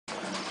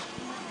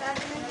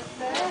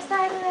Buenas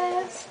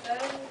tardes.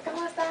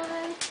 ¿Cómo están?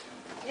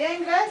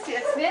 Bien,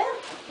 gracias. Bien.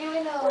 Qué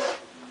bueno.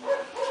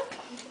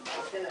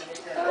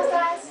 ¿Cómo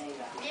estás?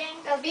 Bien.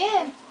 ¿Estás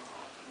bien?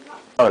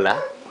 Hola.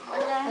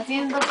 Hola.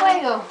 ¿Haciendo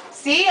fuego?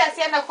 Sí,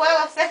 haciendo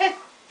juegos.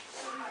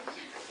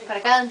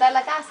 ¿Para calentar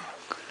la casa?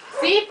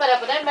 Sí, para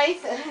poner maíz.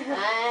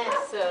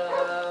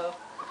 Eso.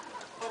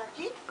 Por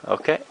aquí.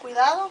 Ok.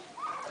 Cuidado.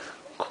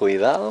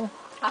 Cuidado.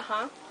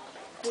 Ajá.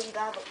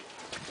 Cuidado.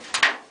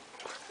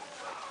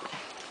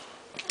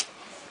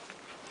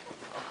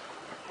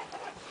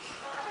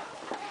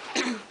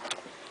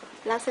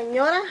 La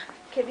señora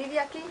que vive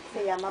aquí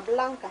se llama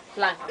Blanca.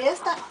 Blanca.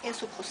 Esta en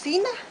su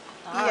cocina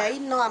y ahí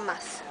no hay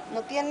más.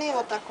 No tiene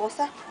otra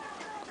cosa.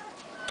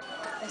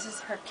 This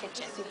is her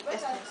kitchen.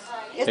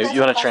 Esta es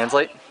You want su to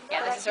translate?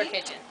 Yeah, this is her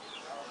kitchen.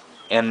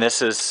 And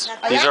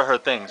these are her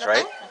things,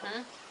 right?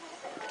 Uh-huh.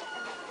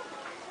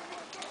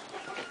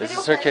 This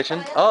is her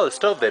kitchen. Oh, the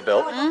stove they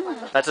built.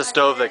 That's a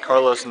stove that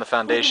Carlos and the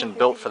foundation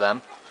built for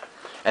them.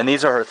 And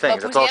these are her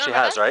things. That's all she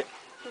has, right?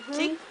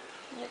 Sí.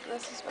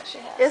 This is what she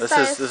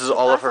has. This is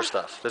all of her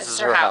stuff. This is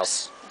her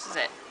house. This is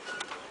it.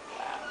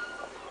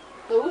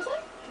 ¿Lo usa?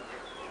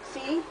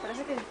 Sí,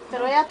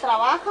 pero ella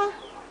trabaja,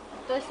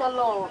 entonces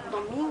solo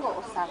domingo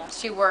o sábado.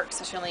 She works,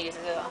 so she only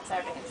uses it on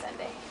Saturday and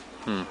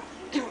Sunday.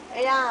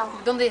 Ella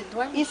 ¿Dónde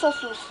duerme? hizo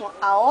sus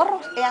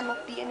ahorros, ella no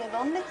tiene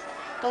dónde,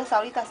 entonces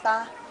ahorita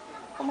está,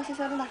 ¿cómo se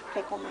dice?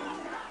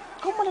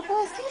 ¿Cómo le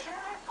puedo decir?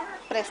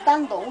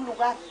 Prestando un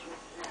lugar.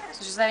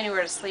 So she doesn't have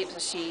anywhere to sleep, so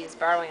she's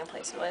borrowing a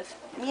place to live.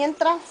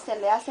 Mientras se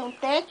le hace un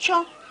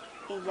techo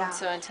y ya.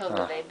 So until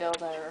they build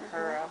her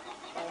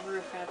a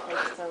roof and a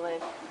place to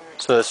live or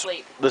So to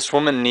sleep. this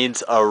woman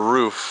needs a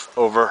roof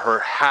over her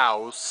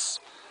house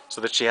so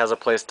that she has a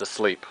place to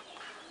sleep.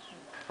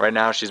 Right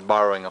now she's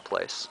borrowing a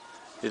place.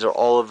 These are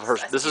all of her.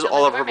 This is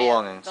all of her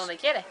belongings. ¿Dónde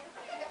quiere?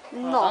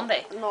 No,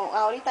 ¿Dónde? no,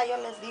 ahorita yo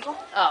les digo,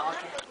 Oh,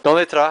 okay.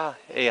 ¿Dónde trabaja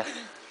ella?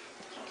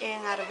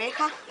 en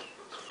arveja,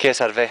 ¿Qué es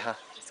arveja?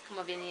 It's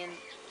como bien.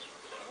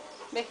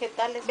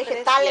 vegetales,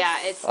 Yeah,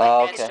 it's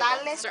Oh, like okay.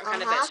 vegetable, certain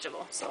kind of Ajá.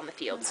 vegetable, so in the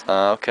fields.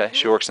 Okay.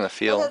 She works in the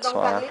fields. Entonces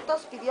don Wow.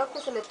 Carlitos pidió que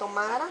se le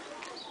tomara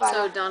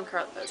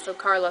So para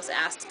Carlos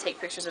asked to take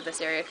pictures of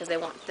this area because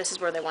this is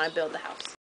where they want to build the house.